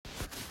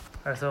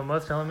Alright, so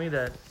Mo's telling me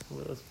that.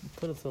 Let's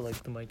put it so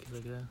like the mic is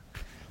like that.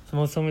 So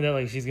Mo's telling me that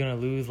like she's gonna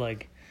lose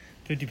like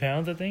 50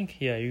 pounds, I think.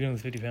 Yeah, you're gonna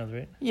lose 50 pounds,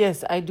 right?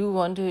 Yes, I do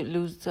want to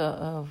lose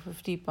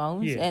 50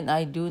 pounds, Yeah. and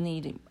I do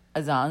need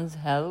Azan's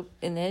help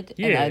in it.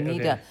 Yeah, and I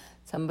need okay.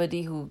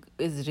 somebody who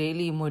is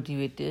really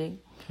motivated,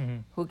 Mm-hmm.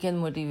 who can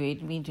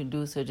motivate me to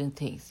do certain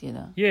things,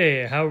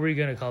 Yeah. How are we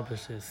gonna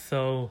accomplish this?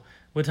 So,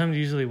 what time do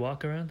you usually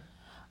walk around?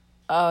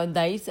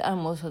 Nights are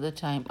most of the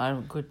time are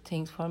good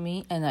things for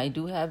me, and I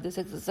do have this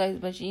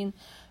exercise machine,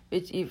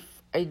 which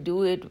if I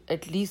do it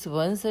at least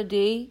once a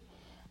day,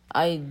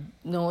 I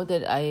know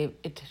that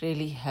it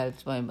really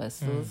helps my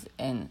muscles.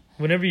 And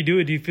Whenever you do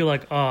it, do you feel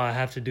like, oh, I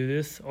have to do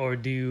this, or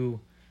do you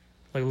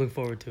like look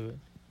forward to it?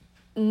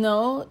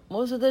 no,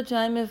 most of the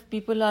time if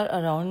people are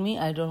around me,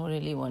 I don't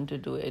really want to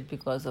do it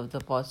because of the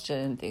posture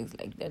and things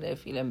like that. I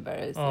feel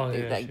embarrassed and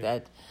things like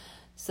that.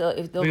 So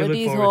if But you look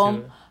nobody's forward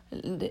home,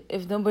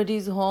 if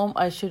nobody's home,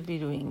 I should be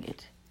doing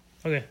it.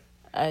 Okay.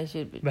 I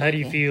should be. But how do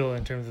you feel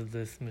in terms of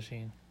this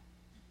machine?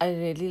 I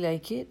really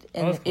like it,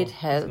 and that's cool. it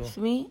helps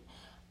me.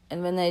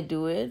 And when I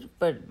do it,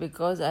 but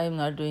because I'm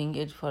not doing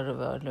it for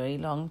a very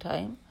long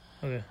time,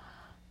 Okay.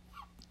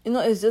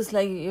 it's just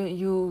like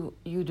you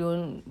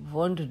don't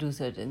want to do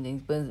certain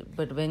things,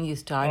 but when you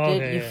start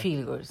it, you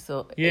feel good.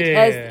 So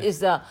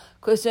it's a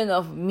question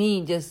of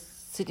me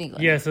just sitting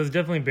on it. So there's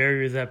definitely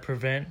barriers that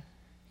prevent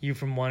you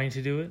from wanting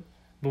to do it,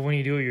 but when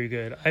you do it, you're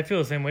good. I feel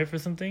the same way for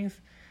some things,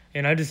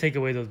 and I just take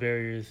away those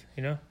barriers,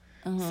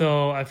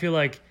 So I feel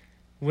like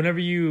whenever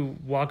you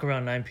walk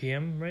around 9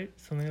 p.m., right?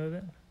 Something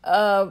like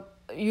that?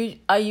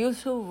 I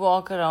used to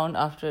walk around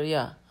after,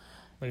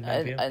 like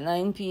 9 p.m.? At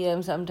 9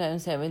 p.m.,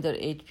 sometimes 7 or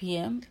 8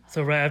 p.m.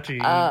 So right after you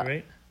eat,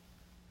 right?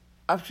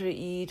 After you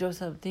eat or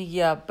something,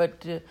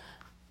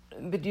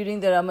 but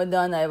during the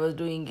Ramadan, I was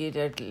doing it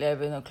at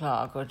 11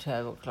 o'clock or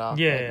 12 o'clock.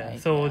 Yeah.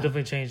 So we'll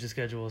definitely change the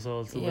schedule,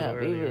 so it's a little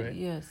earlier, right?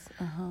 Yes.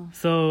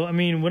 So, I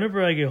mean,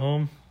 whenever I get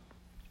home,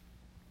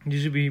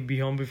 usually be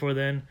home before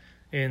then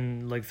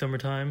in, like,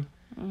 summertime,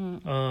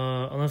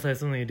 unless I have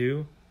something to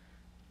do.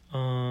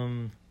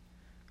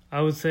 I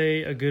would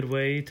say a good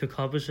way to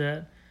accomplish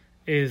that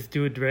is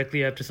do it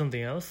directly after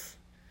something else.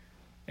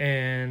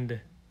 And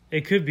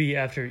it could be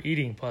after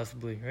eating,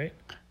 possibly, right?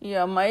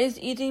 Yeah, my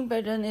eating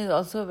pattern is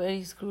also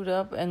very screwed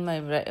up, and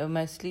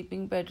my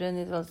sleeping pattern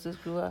is also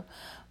screwed up.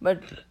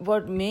 But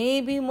what may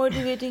be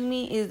motivating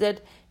me is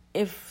that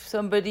if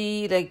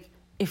somebody, like,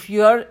 if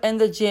you are in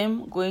the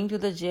gym, going to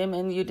the gym,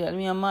 and you tell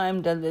me, Amma,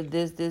 I'm done with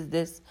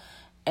this,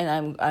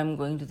 and I'm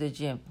going to the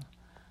gym.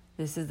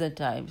 This is the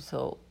time.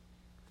 So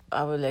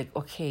I was like,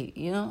 okay,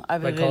 I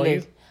will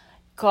like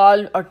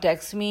call or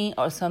text me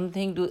or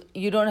something.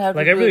 You don't have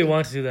like to. I really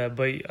want to do that,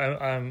 but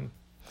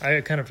I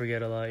kind of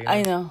forget a lot.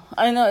 I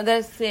know.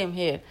 That's same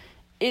here.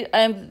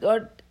 I'm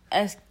not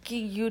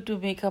asking you to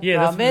make a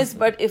promise,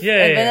 but if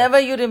whenever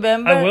you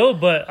remember, I will,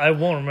 but I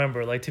won't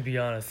remember. Like, to be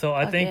honest, so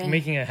I think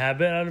making a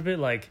habit out of it,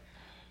 like,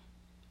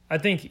 I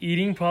think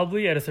eating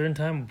probably at a certain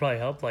time would probably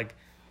help. Like,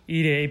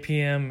 eat at 8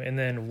 p.m. and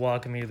then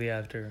walk immediately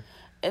after.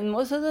 And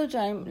most of the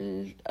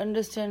time,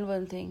 understand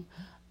one thing,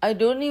 I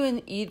don't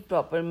even eat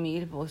proper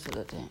meal most of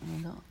the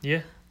time.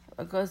 Yeah.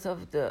 Because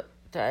of the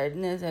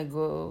tiredness, I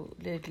go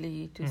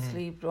lately to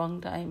sleep,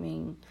 wrong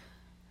timing,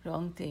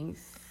 wrong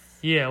things.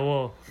 Yeah,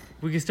 well,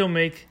 we can still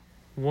make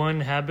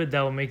one habit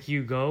that will make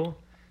you go.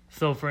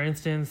 So, for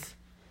instance,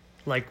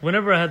 like,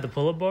 whenever I had the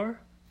pull-up bar,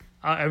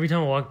 every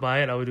time I walk by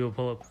it, I would do a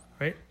pull-up,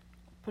 right?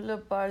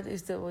 Pull-up bar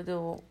is the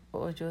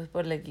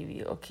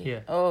okay. Yeah.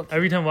 Oh, okay.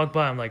 Every time I walk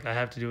by, I'm like, I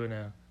have to do it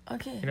now.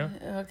 Okay.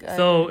 Okay.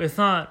 So it's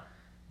not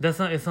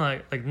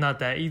like not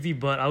that easy,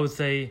 but I would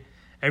say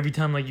every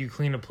time like you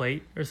clean a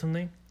plate or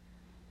something,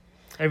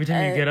 every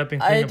time you get up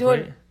and clean a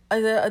plate.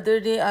 The other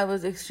day I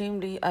was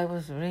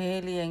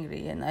really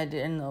angry, and I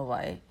didn't know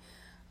why.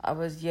 I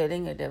was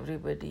yelling at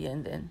everybody,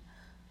 and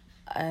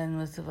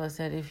Mustafa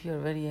said, if you're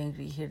very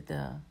angry, hit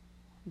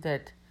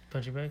that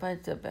punching bag.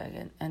 Punch the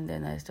bag, and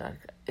then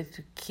it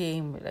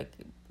came, like,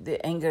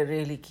 the anger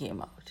really came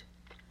out.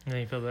 And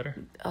then you feel better?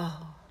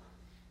 Oh.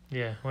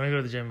 Yeah, when I go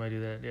to the gym, I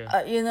do that.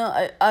 Yeah.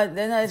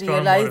 Then I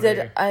realized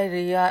that I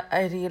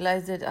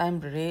realized that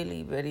I'm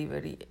really very,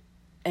 very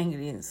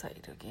angry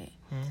inside. Okay,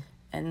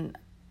 and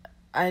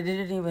I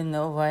didn't even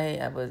know why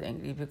I was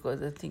angry,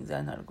 because the things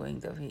are not going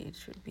the way it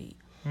should be.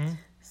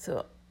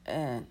 So,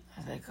 and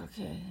I was like,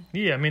 okay.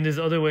 Yeah, I mean, there's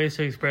other ways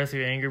to express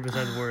your anger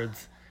besides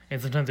words, and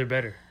sometimes they're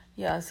better.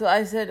 Yeah, so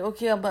I said,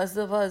 okay,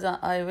 Mustafa,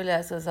 I will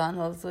ask Azan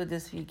also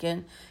this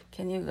weekend.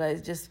 Can you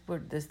guys just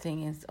put this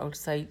thing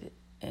outside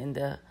in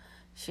the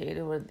shade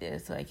over there,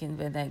 so I can,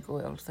 when I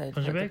go outside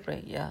for the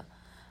break. Yeah.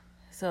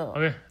 So.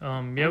 Okay.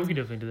 Yeah, we can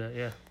definitely do that.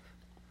 Yeah.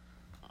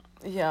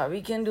 Yeah,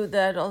 we can do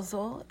that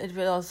also. It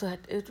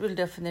will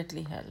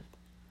definitely help.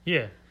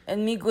 Yeah.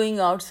 And me going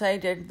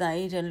outside at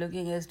night and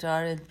looking at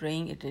stars and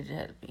praying, it did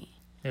help me.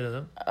 It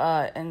does.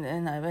 And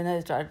when I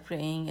start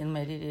praying and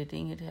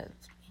meditating, it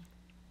helps me.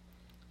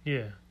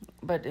 Yeah.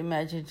 But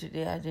imagine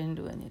today I didn't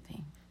do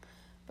anything.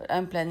 But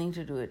I'm planning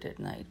to do it at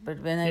night. But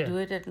when I do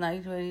it at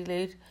night very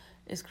late,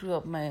 it screw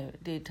up my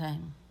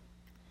daytime.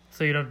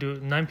 So you don't do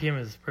 9 p.m.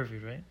 is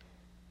perfect, right?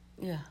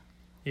 Yeah.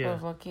 Yeah.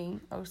 For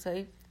walking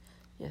outside.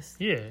 Yes.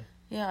 Yeah.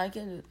 Yeah, I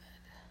can do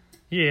that.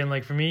 Yeah, and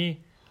like for me,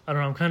 I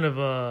don't know, I'm kind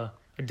of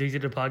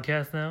addicted to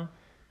podcasts now.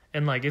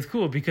 And like it's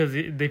cool because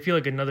they feel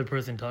like another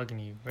person talking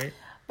to you, right?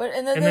 But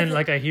And then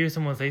like I hear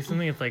someone say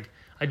something, it's like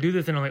I do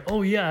this and I'm like,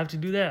 oh yeah, I have to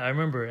do that. I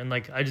remember, and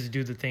like I just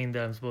do the thing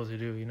that I'm supposed to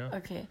do, you know?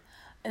 Okay.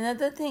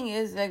 Another thing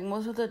is, like,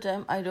 most of the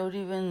time I don't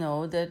even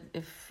know that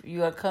if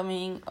you are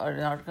coming or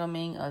not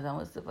coming, or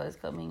Mustafa is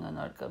coming or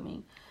not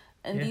coming.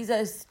 And Yeah. these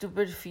are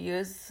stupid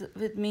fears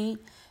with me,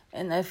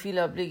 and I feel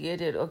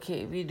obligated.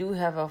 Okay, we do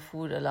have our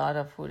food, a lot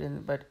of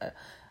food, but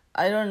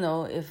I don't know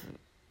if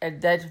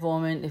at that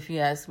moment, if you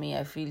ask me,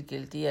 I feel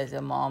guilty as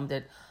a mom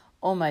that,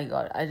 oh my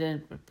God, I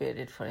didn't prepare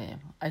it for him.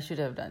 I should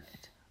have done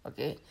it.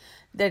 Okay?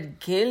 That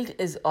guilt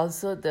is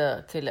also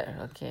the killer,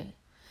 okay?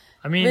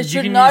 I mean, Which you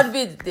should can not use-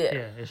 be there.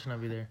 Yeah, it should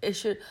not be there. It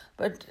should,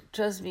 but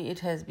trust me, it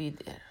has been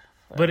there.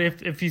 But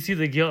if you see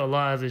the guilt a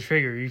lot as a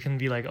trigger, you can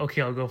be like,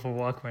 okay, I'll go for a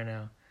walk right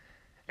now.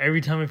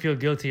 Every time I feel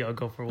guilty, I'll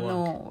go for a walk.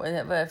 No,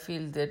 whenever I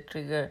feel that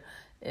trigger,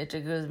 it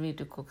triggers me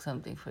to cook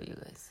something for you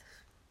guys.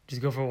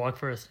 Just go for a walk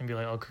first and be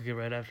like, I'll cook it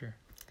right after.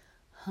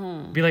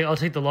 Hmm. Be like,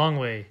 I'll take the long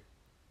way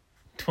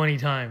 20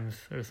 times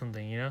or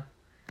something, you know?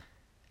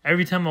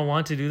 Every time I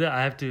want to do that,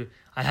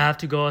 I have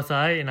to go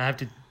outside and I have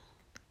to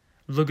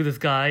look at the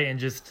sky and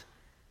just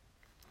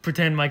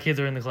pretend my kids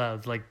are in the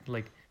clouds. Like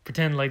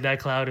pretend like that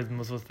cloud is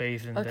Muslim's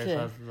face and that Okay.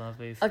 cloud is my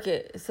face. Okay,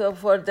 so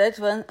for that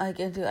one, I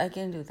can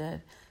do that.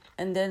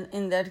 And then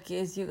in that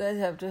case, you guys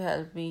have to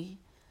help me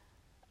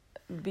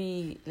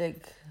be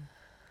like,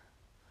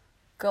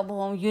 come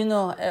home. You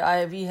know,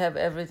 we have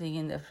everything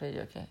in the fridge.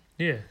 Okay,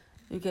 Yeah.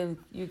 you can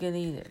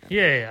eat it.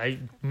 Yeah, I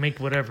make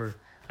whatever.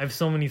 I have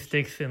so many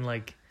sticks and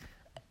like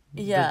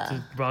Yeah,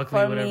 the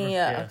broccoli, for whatever. me,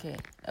 yeah.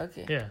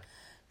 Okay. Yeah.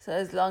 So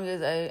as long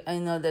as I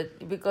know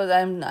that, because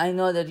I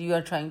know that you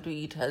are trying to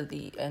eat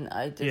healthy, and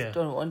I just Yeah.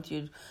 don't want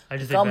you I to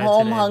just come ate bad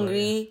home today, but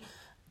hungry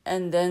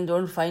and then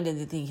don't find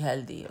anything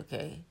healthy.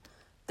 Okay,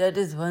 that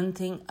is one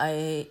thing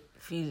I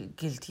feel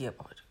guilty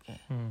about. Okay,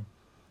 yeah. Mhm.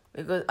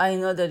 because I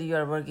know that you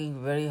are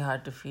working very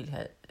hard to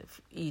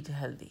eat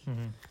healthy.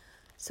 Mhm.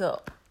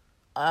 So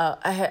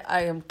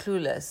I am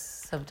clueless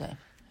sometimes.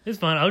 It's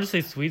fine. I'll just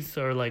say sweets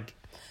are like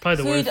probably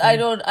the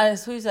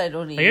worst. Sweets I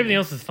don't eat. Like everything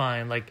else is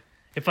fine. Like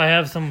if I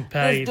have some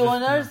patties, There's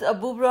donuts,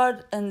 Abu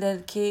brought, and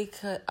then cake.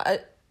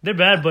 they're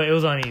bad, but it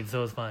was on Eid,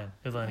 so it's fine.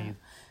 It was on Eid.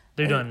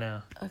 They're done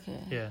now. Okay.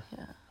 Yeah.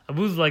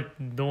 Abu's like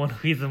the one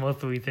who eats the most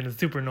sweets, and it's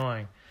super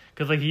annoying.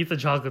 Cause like he eats a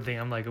chocolate thing,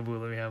 I'm like, Abu,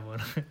 let me have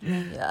one.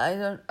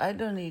 Yeah, I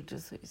don't eat to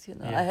sweets. You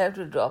know, Yeah. I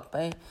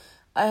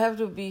have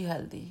to be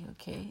healthy.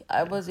 Okay,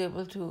 I was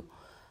able to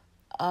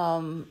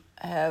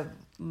have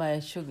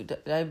my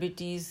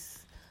diabetes.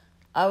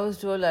 I was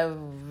told I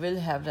will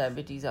have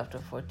diabetes after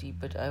 40,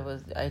 but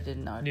I did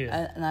not.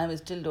 Yeah. And I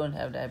still don't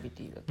have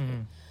diabetes. Okay.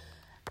 Mhm.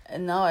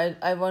 And now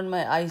I want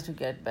my eyes to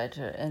get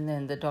better. And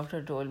then the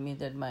doctor told me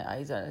that my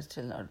eyes are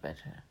still not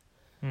better.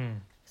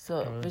 Mm. So,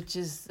 Oh, really? which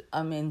is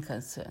a main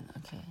concern.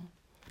 Okay.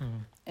 Mhm.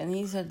 And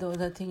he said, no,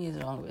 nothing is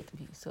wrong with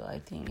me. So I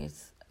think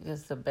it's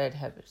just the bad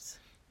habits.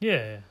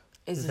 Yeah.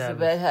 It's Just just a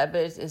bad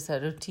habits. It's a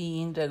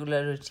routine,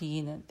 regular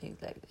routine, and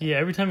things like that. Yeah.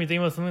 Every time you think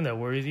about something that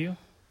worries you,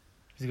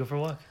 just go for a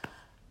walk.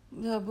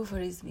 Yeah, Abu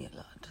worries me a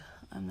lot.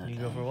 I'm not You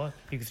can go for a walk.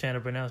 You can stand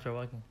up right now and start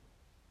walking.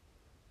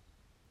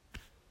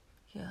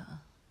 Yeah.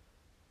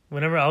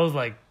 Whenever I was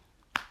like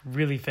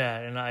really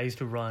fat and I used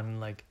to run,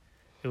 like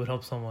it would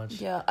help so much.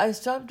 Yeah, I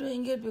stopped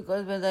doing it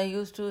because when I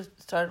used to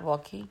start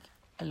walking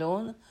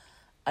alone,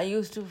 I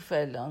used to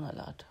fall down a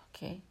lot,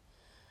 okay?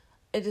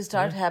 It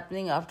started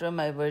happening after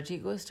my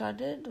vertigo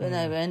started. When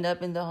I went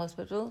up in the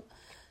hospital,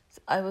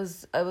 I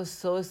was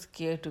so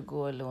scared to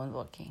go alone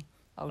walking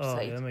Oh,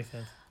 outside. yeah, that makes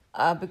sense.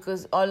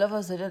 Because all of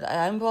a sudden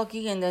I'm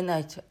walking and then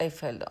I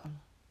fell down.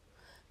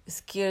 It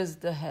scares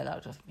the hell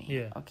out of me.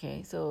 Yeah.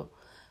 Okay, so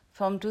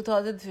from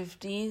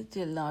 2015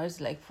 till now it's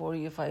like 4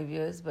 or 5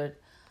 years, but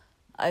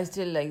I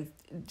still like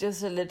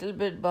just a little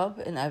bit bump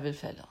and I will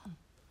fall down.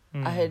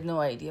 Mm. I had no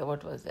idea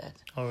what was that.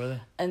 Oh, really?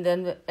 And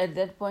then at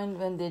that point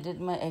when they did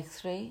my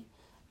X-ray,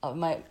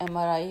 my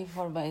MRI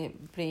for my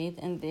brain,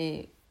 and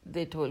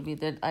they told me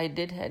that I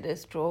did had a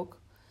stroke,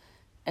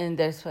 and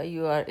that's why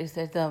it's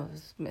at the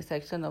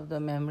section of the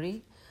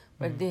memory,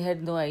 but they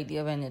had no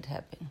idea when it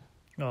happened.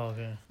 Oh,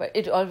 okay. But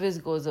it always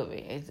goes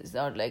away. It's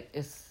not like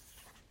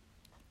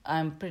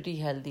I'm pretty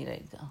healthy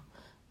right now.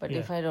 But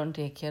if Yeah. I don't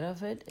take care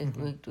of it, it's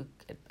going to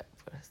get back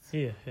first.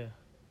 Yeah. You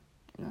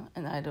know,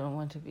 and I don't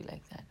want to be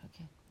like that,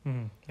 okay?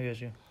 I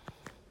got you.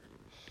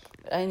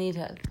 I need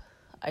help.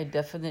 I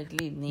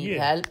definitely need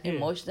Yeah, help yeah.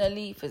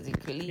 emotionally,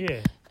 physically,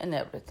 Yeah, and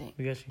everything.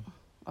 we got you.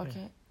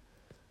 Okay?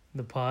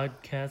 The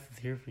podcast is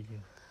here for you.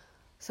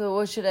 So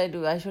what should I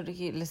do? I should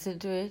listen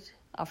to it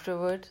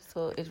afterward,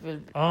 so it will...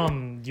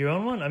 Your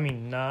own one? I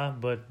mean, nah,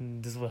 but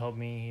this will help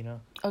me, you know.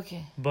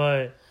 Okay.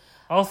 But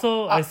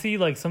also, I see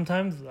like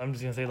sometimes I'm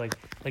just gonna say like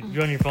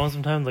you're on your phone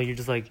sometimes, like you're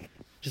just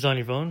on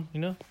your phone,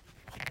 you know.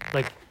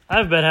 Like I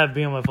have a bad habit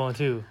being on my phone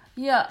too.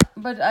 Yeah,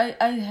 but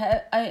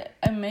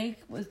I make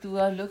was do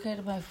I look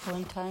at my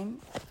phone time,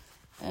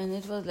 and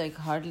it was like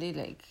hardly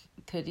like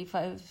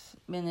 35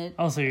 minutes.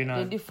 Oh, so you're not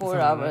 24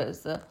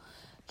 hours.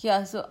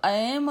 Yeah, so I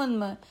am on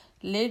my.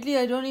 Lately,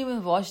 I don't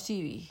even watch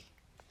TV.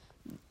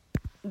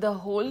 The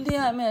whole day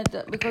I'm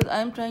at because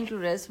I'm trying to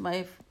rest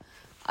my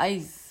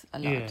eyes a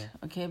lot.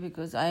 Yeah. Okay,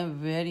 because I'm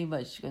very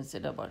much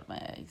concerned about my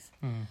eyes,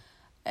 Mm.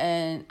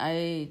 and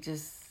I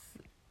just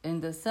in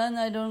the sun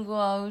I don't go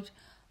out.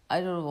 I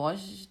don't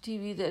watch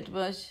TV that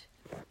much.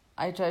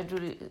 I try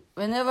to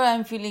whenever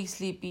I'm feeling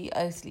sleepy,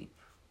 I sleep.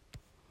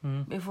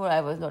 Mm. Before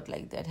I was not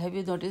like that. Have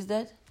you noticed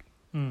that?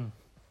 Mm.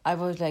 I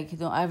was like,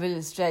 I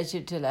will stretch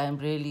it till I'm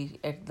really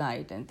at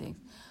night and things.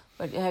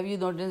 But have you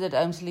noticed that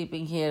I'm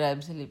sleeping here,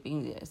 I'm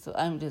sleeping there? So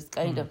I'm just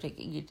kind of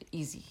taking it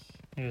easy.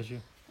 Yeah, sure.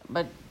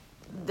 But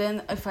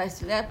then if I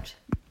slept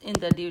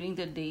during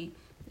the day,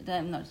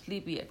 then I'm not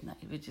sleepy at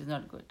night, which is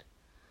not good.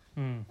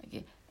 Mm.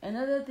 Okay.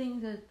 Another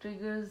thing that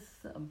triggers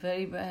a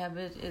very bad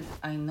habit is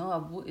I know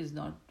Abu is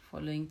not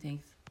following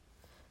things.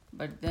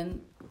 But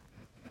then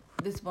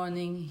this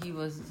morning he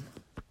was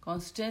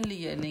constantly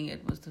yelling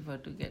at Mustafa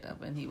to get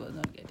up and he was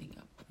not getting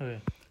up. Okay.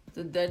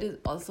 So that is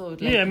also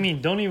like... Yeah, I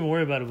mean, don't even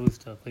worry about Abu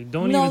stuff. Like,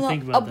 don't even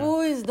think about Abu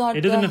that. is not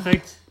It doesn't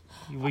affect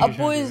what you're Abu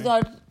trying to is do,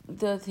 right? not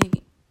the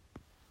thing.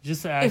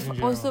 Just the act If in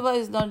general. Mustafa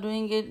is not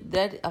doing it,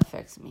 that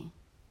affects me.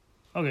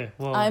 Okay,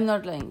 well... I'm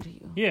not lying to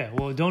you. Yeah,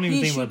 well, don't even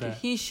think about that.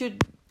 He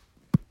should...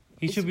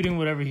 He should be doing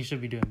whatever he should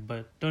be doing,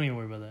 but don't even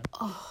worry about that.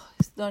 Oh,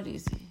 it's not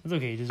easy. It's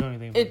okay, just don't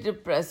even think about It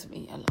depressed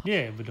me a lot.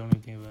 Yeah, but don't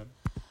even think about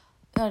it.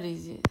 Not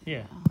easy.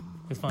 Yeah,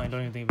 it's fine,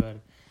 don't even think about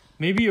it.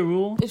 Maybe a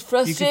rule... It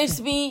frustrates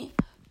me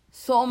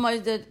so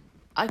much that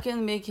I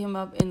can make him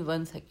up in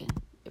 1 second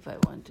if I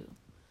want to.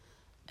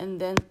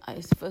 And then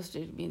it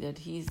frustrates me that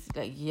he's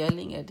like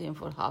yelling at him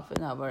for half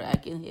an hour. I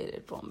can hear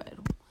it from my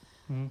room.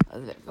 Mm-hmm. I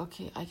was like,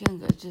 okay, I can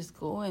just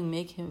go and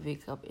make him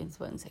wake up in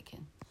 1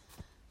 second.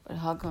 But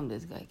how come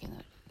this guy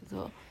cannot?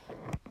 So,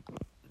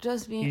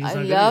 trust me, I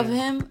love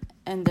him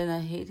and then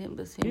I hate him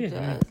the same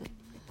time.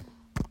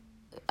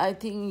 I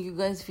think you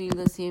guys feel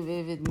the same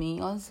way with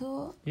me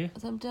also. Yeah.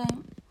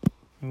 Sometime.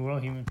 And we're all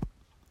human.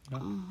 You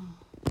know?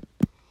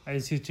 I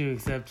just used to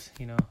accept,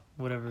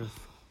 whatever.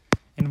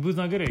 And Abu's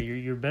not good at it.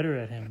 You're better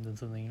at him than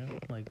something,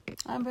 Like,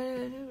 I'm better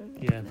at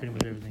everything. Yeah, pretty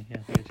much everything. Yeah,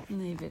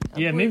 good. Yeah,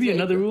 Yeah, maybe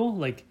another rule,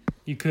 like,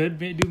 you could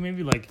do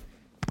maybe, like,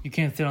 you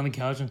can't sit on the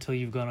couch until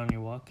you've gone on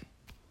your walk.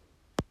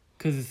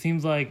 Because it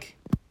seems like,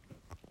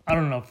 I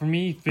don't know, for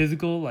me,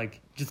 physical,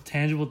 like, just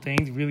tangible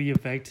things really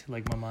affect,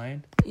 like, my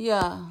mind.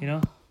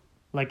 Yeah.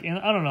 Like, and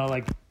I don't know,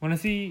 like, when I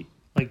see,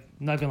 like,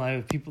 not gonna lie,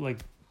 with people, like,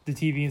 the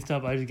TV and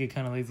stuff, I just get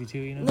kind of lazy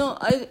too, No,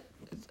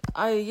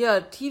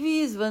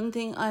 TV is one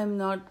thing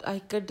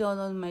I cut down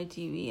on my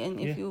TV. And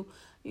if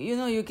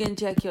you can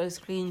check your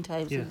screen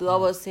time. So Dua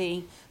was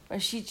saying,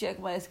 but she checked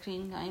my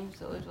screen time.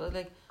 So it was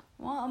like,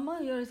 well, Amma,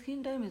 your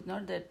screen time is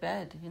not that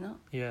bad,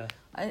 Yeah.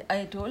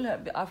 I told her,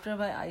 after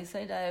my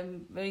eyesight, I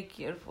am very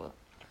careful.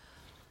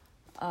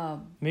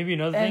 Maybe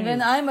another thing and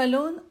when I'm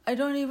alone, I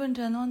don't even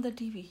turn on the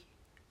TV.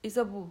 It's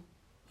Abu.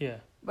 Yeah.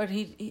 But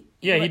he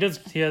does.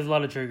 He has a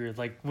lot of triggers.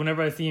 Like,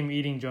 whenever I see him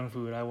eating junk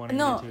food, I want to eat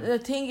it too. No, the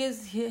thing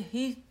is,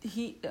 he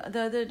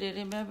the other day,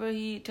 remember,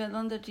 he turned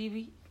on the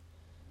TV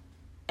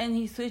and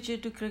he switched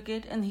it to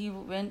cricket and he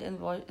went and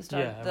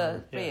started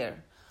the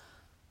prayer.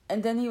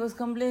 And then he was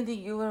complaining,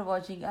 you were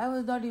watching. I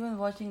was not even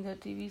watching the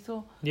TV.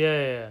 So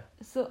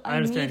So I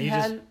need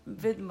help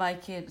with my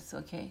kids,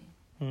 okay?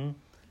 Mm-hmm.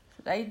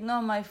 Right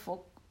now,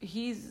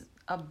 he's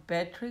a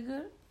bad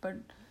trigger, but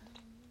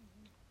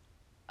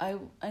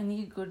I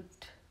need good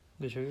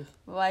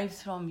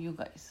vibes from you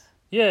guys.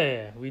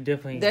 Yeah, we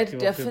definitely... That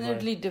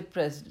definitely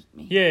depressed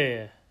me.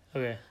 Yeah,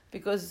 okay.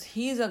 Because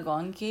he's a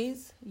gone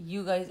case,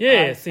 you guys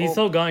so he's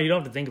so gone, you don't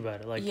have to think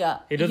about it. Like,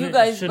 it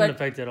shouldn't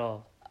affect at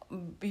all.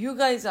 You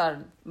guys are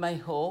my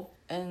hope,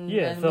 and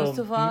so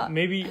Mustafa,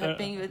 maybe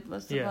helping with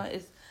Mustafa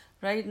is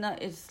right now.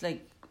 It's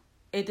like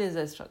it is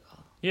a struggle.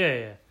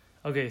 Yeah.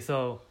 Okay,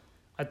 so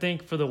I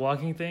think for the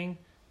walking thing,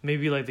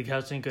 maybe like the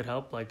couch thing could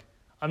help. Like,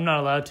 I'm not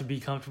allowed to be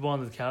comfortable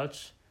on the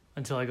couch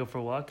until I go for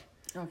a walk.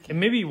 Okay. And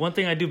maybe one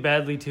thing I do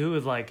badly too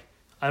is like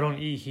I don't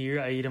eat here.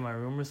 I eat in my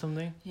room or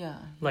something. Yeah.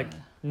 Like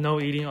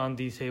no eating on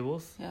these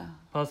tables. Yeah.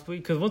 Possibly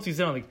because once you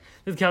sit on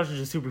this couch is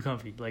just super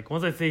comfy. Like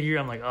once I sit here,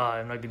 I'm like,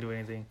 I'm not gonna do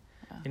anything.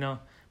 Yeah.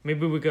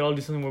 Maybe we could all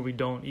do something where we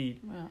don't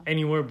eat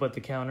anywhere but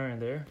the counter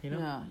and there.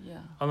 Yeah.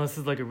 Unless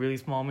it's like a really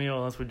small meal,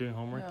 unless we're doing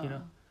homework.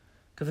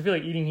 Because I feel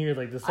like eating here is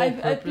like the sole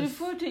purpose. I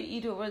prefer to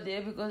eat over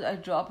there because I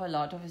drop a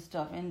lot of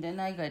stuff and then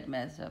I get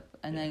messed up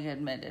and I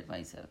get mad at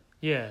myself.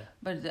 Yeah.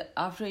 But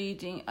after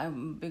eating,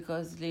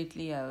 because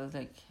lately I was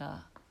like,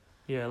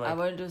 I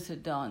want to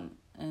sit down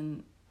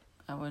and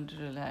I want to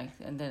relax,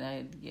 and then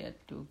I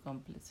get too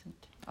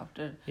complacent.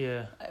 After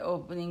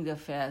opening the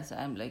fast,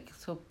 I'm like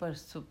super,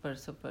 super,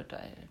 super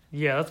tired.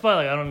 Yeah, that's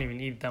why I don't even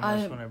eat that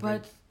much when I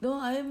break. But no,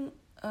 I'm...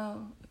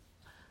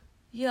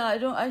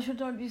 I should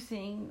not be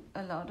saying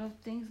a lot of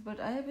things, but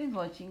I have been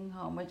watching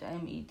how much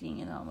I'm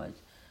eating and how much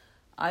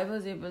I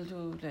was able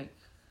to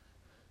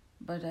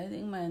But I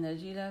think my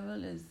energy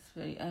level is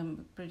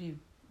I'm pretty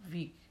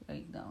weak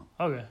right now.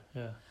 Okay,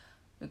 yeah.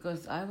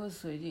 Because I was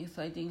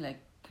sweating like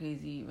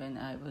crazy when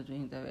I was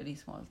doing the very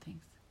small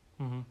things.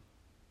 Mm-hmm.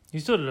 You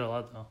still did a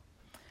lot though.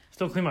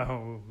 Still clean my whole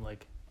room,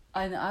 like.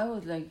 And I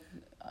was like,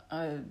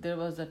 there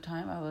was a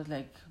time I was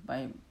like,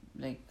 I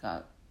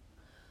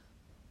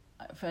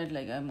felt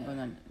like I'm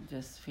gonna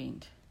just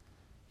faint.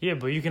 Yeah,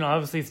 but you can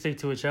obviously stick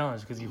to a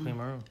challenge because you clean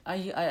my room. I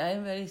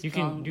am very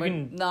strong. You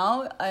can.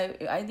 Now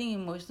I think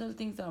emotional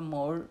things are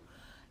more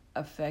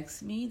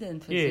affects me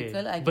than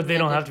physical. Yeah, but they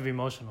don't have to be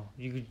emotional.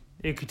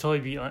 It could totally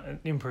be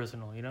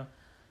impersonal, you know.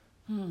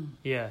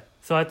 Yeah.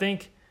 So I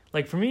think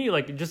like for me,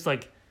 like just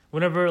like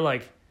whenever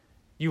like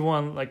you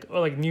want like or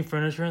like new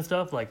furniture and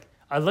stuff, like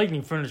I like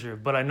new furniture,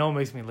 but I know it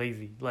makes me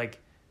lazy. Like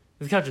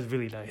this couch is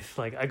really nice.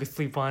 Like I could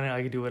sleep on it.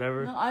 I could do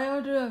whatever. No, I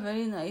order a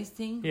very nice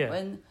thing.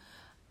 Yeah.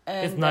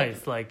 It's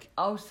nice, like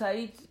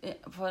outside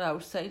for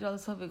outside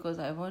also because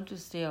I want to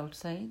stay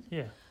outside.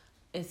 Yeah.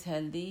 It's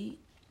healthy,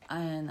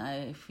 and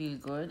I feel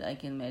good. I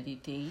can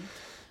meditate,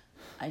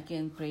 I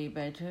can pray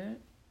better,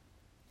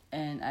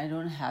 and I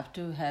don't have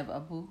to have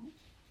Abu.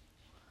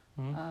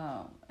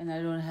 And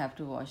I don't have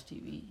to watch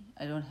TV.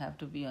 I don't have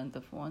to be on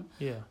the phone.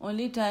 Yeah.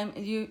 Only time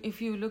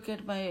if you look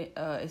at my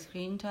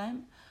screen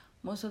time,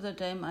 most of the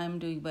time I'm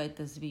doing by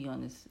tasbih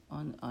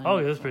on. Oh,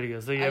 yeah, that's pretty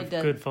good. So you have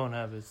good phone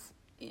habits.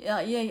 Yeah,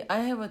 I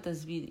have a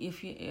tasbih.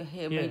 If you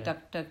hear me tuck,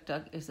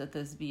 it's a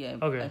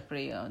tasbih I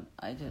pray on.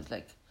 I just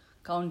like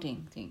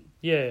counting thing.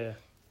 Yeah.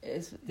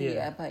 It's the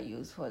app I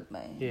use for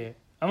my... Yeah.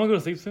 I'm going to go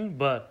to sleep soon,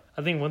 but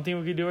I think one thing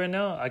we could do right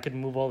now, I could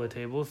move all the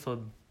tables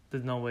so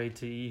there's no way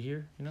to eat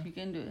here, you know? You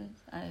can do it.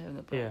 I have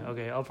no problem. Yeah,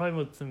 okay. I'll probably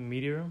move some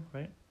media room,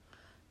 right?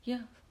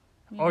 Yeah.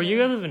 Or you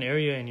guys have an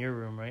area in your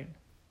room, right?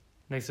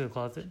 Next to the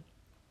closet?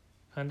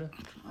 Kinda?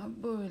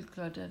 Abu will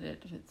clutter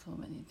it with so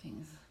many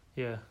things.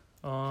 Yeah.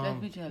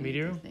 Let me tell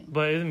media you room? thing.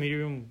 But isn't media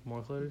room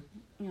more cluttered?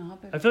 Yeah,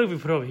 I feel like if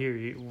we put it over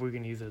here, we're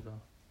going to use it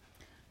though.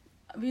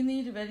 We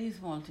need a very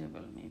small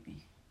table maybe.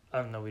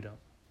 No, we don't.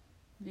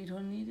 We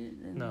don't need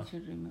it? Then we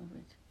should remove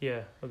it.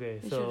 Yeah, okay.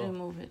 We should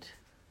remove it.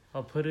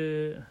 I'll put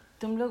it...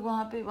 तुम लोग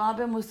वहाँ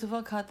पे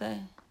मुस्तफा खाता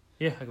है?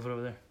 Yeah, I can put it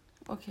over there.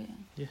 Okay.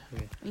 Yeah,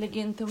 okay.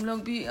 लेकिन तुम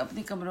लोग भी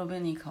अपने कमरों में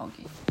नहीं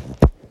खाओगे.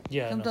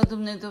 Yeah.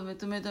 तुम्हें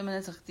तो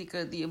मैंने सख्ती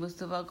कर दी है,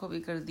 मुस्तफा को भी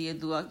कर दी है,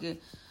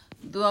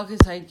 दुआ के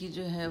साइड की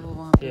जो है वो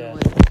वहाँ पे वो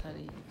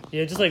सारी.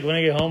 Yeah, just like when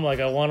I get home, like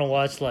I want to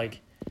watch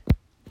like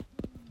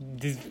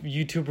these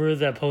YouTubers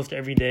that post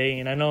every day,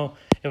 and I know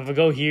if I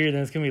go here,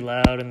 then it's gonna be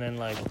loud, and then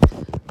like.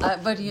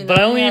 But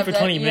I only eat for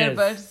 20 minutes.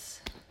 Earbuds.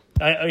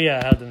 I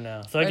have them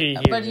now, so I can eat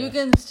here. But you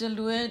can still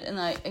do it, and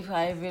if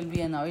I will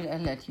be annoyed, I'll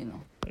let you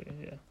know.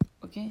 Yeah.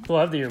 Okay. Well,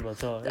 I have the earbuds.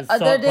 So the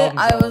other day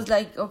I was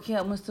like, okay,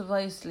 Mustafa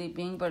is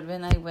sleeping, but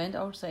when I went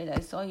outside,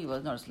 I saw he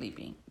was not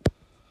sleeping.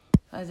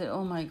 I said,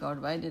 oh my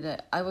God, why did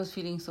I was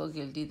feeling so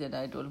guilty that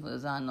I told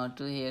Fazan not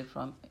to hear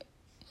from.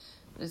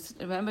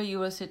 Remember, you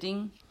were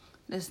sitting,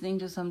 listening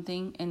to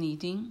something and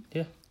eating.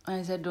 Yeah.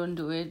 I said, don't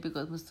do it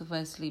because Mustafa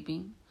is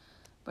sleeping.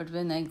 But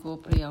when I go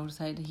pray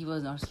outside, he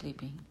was not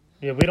sleeping.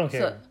 Yeah, we don't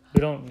care.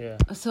 We don't, yeah.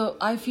 So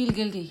I feel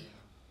guilty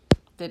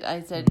that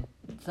I said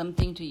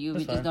something to you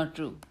which is not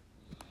true.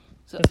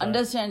 So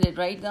understand it.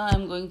 Right now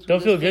I'm going through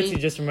Don't feel guilty,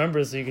 just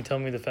remember so you can tell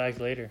me the fact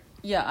later.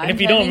 Yeah, and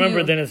if you don't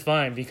remember, then it's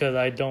fine because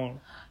I don't.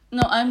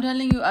 No, I'm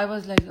telling you, I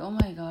was like, oh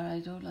my God, I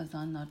told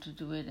Azan not to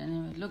do it.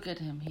 Anyway, look at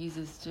him. He's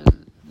still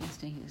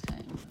wasting his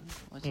time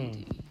watching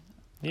TV.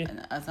 Yeah.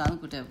 And Azan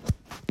could have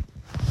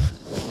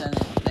done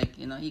it, like,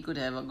 he could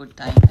have a good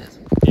time just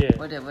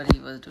whatever he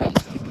was doing.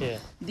 So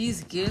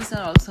these guilts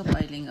are also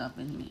piling up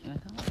in me.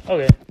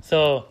 Okay,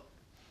 so,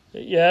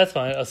 yeah, that's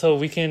fine. So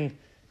we can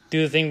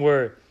do the thing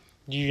where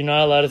you're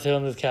not allowed to sit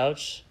on this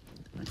couch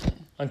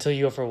until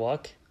you go for a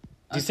walk.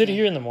 Do you sit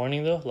here in the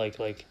morning, though?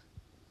 Like,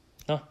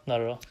 no,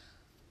 not at all.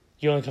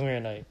 You only come here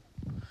at night?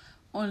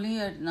 Only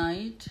at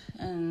night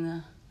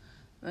and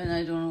when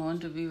I don't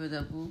want to be with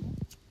Abu.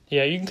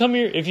 Yeah, you can come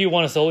here if you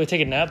want to solely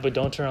take a nap, but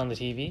don't turn on the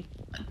TV.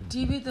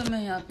 TV तो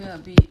मैं यहाँ पे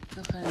अभी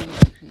तो खैर नहीं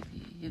देख रही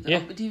थी. ये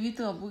तो TV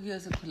तो अबू की वजह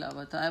से खुला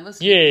हुआ था. I was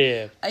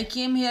yeah. I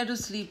came here to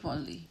sleep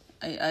only.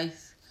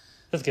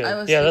 That's good. I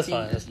was that's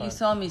sleeping. fine. That's fine. You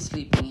saw me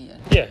sleeping here.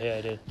 Yeah,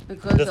 I did.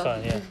 Because that's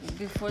fine,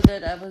 before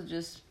that, I was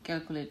just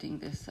calculating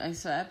this. I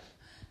slept,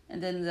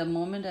 and then the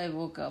moment I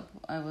woke up,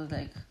 I was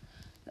like,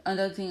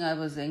 another thing I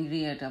was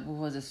angry at Abu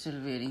was still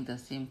wearing the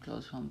same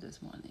clothes from this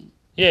morning.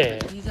 Yeah.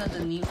 But these are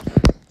the new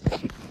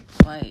clothes.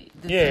 Why?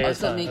 This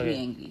also make me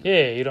angry.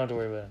 Yeah, you don't have to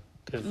worry about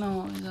him.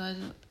 No, I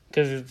don't.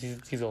 Because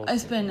he's old. I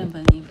spend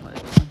money for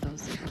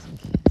those things.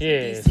 Okay. Yeah,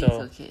 these things,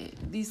 okay.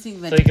 These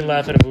things. So you can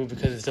laugh at Abu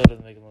because it still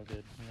doesn't make him look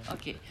good. You know?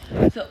 Okay.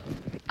 So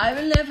I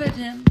will laugh at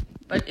him,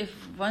 but if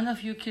one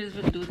of you kids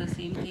will do the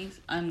same things,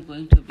 I'm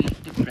going to be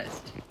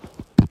depressed.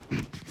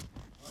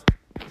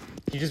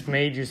 You just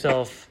made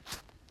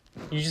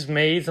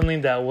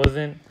something that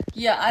wasn't.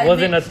 Yeah,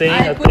 wasn't a thing.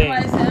 I put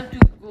myself to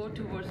go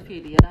towards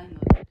failure. I know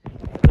that.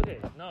 It's okay.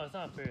 No, No, it's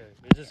not fair.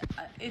 It's just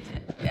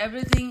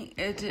Everything.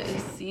 It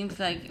seems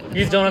like.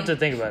 you just don't have to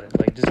think about it.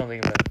 Like, just don't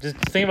think about it. Just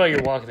think about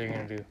your walk that you're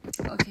gonna do.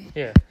 Okay.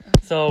 Yeah.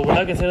 So we're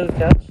not gonna sit on the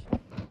couch.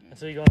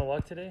 So you go on a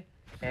walk today,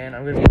 and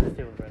I'm gonna be at this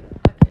table right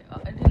now.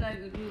 Okay. Until I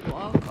do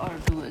walk or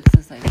do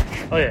exercise.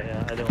 Oh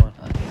yeah, I don't want.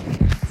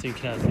 Okay. So you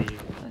cannot see you.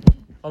 Okay.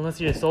 Unless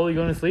you're slowly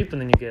going to sleep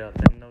and then you get up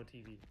and no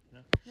TV. You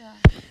know? Yeah.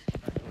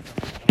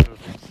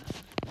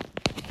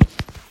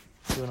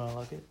 You wanna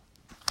unlock it?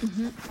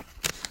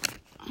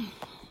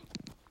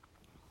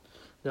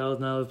 That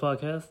was Natalie's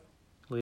podcast.